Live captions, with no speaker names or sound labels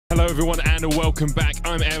Hello everyone and welcome back.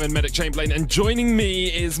 I'm Aaron Medic Chamberlain and joining me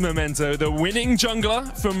is Memento, the winning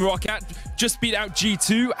jungler from Roccat. Just beat out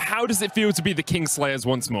G2. How does it feel to be the Kingslayers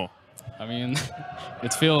once more? I mean,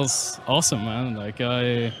 it feels awesome, man. Like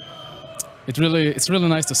it's really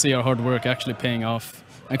nice to see our hard work actually paying off.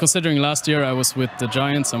 And considering last year I was with the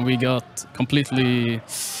Giants and we got completely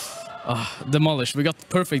demolished. We got the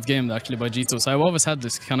perfect game actually by G2. So I've always had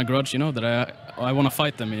this kind of grudge, you know, that I want to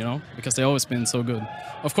fight them, you know, because they've always been so good.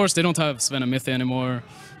 Of course, they don't have Sven and Mithy anymore,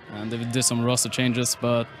 and they did some roster changes,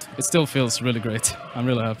 but it still feels really great. I'm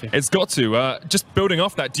really happy. It's got to. Just building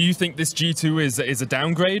off that, do you think this G2 is a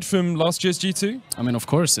downgrade from last year's G2? I mean, of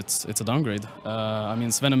course, it's a downgrade. I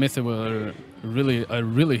mean, Sven and Mithy were a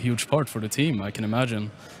really huge part for the team, I can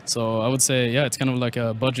imagine. So I would say, yeah, it's kind of like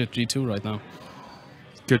a budget G2 right now.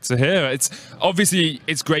 Good to hear. It's obviously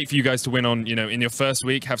great for you guys to win on, you know, in your first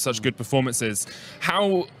week, have such good performances.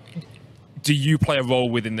 How do you play a role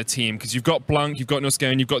within the team? Because you've got Blanc, you've got Nuska,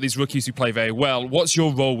 and you've got these rookies who play very well. What's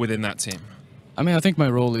your role within that team? I mean, I think my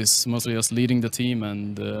role is mostly just leading the team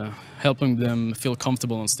and helping them feel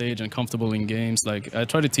comfortable on stage and comfortable in games. Like, I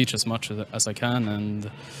try to teach as much as I can, and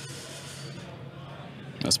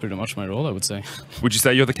that's pretty much my role, I would say. Would you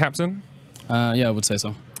say you're the captain? Yeah, I would say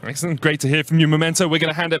so. Excellent. Great to hear from you, Memento. We're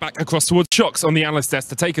going to hand it back across towards Shocks on the analyst desk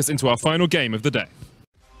to take us into our final game of the day.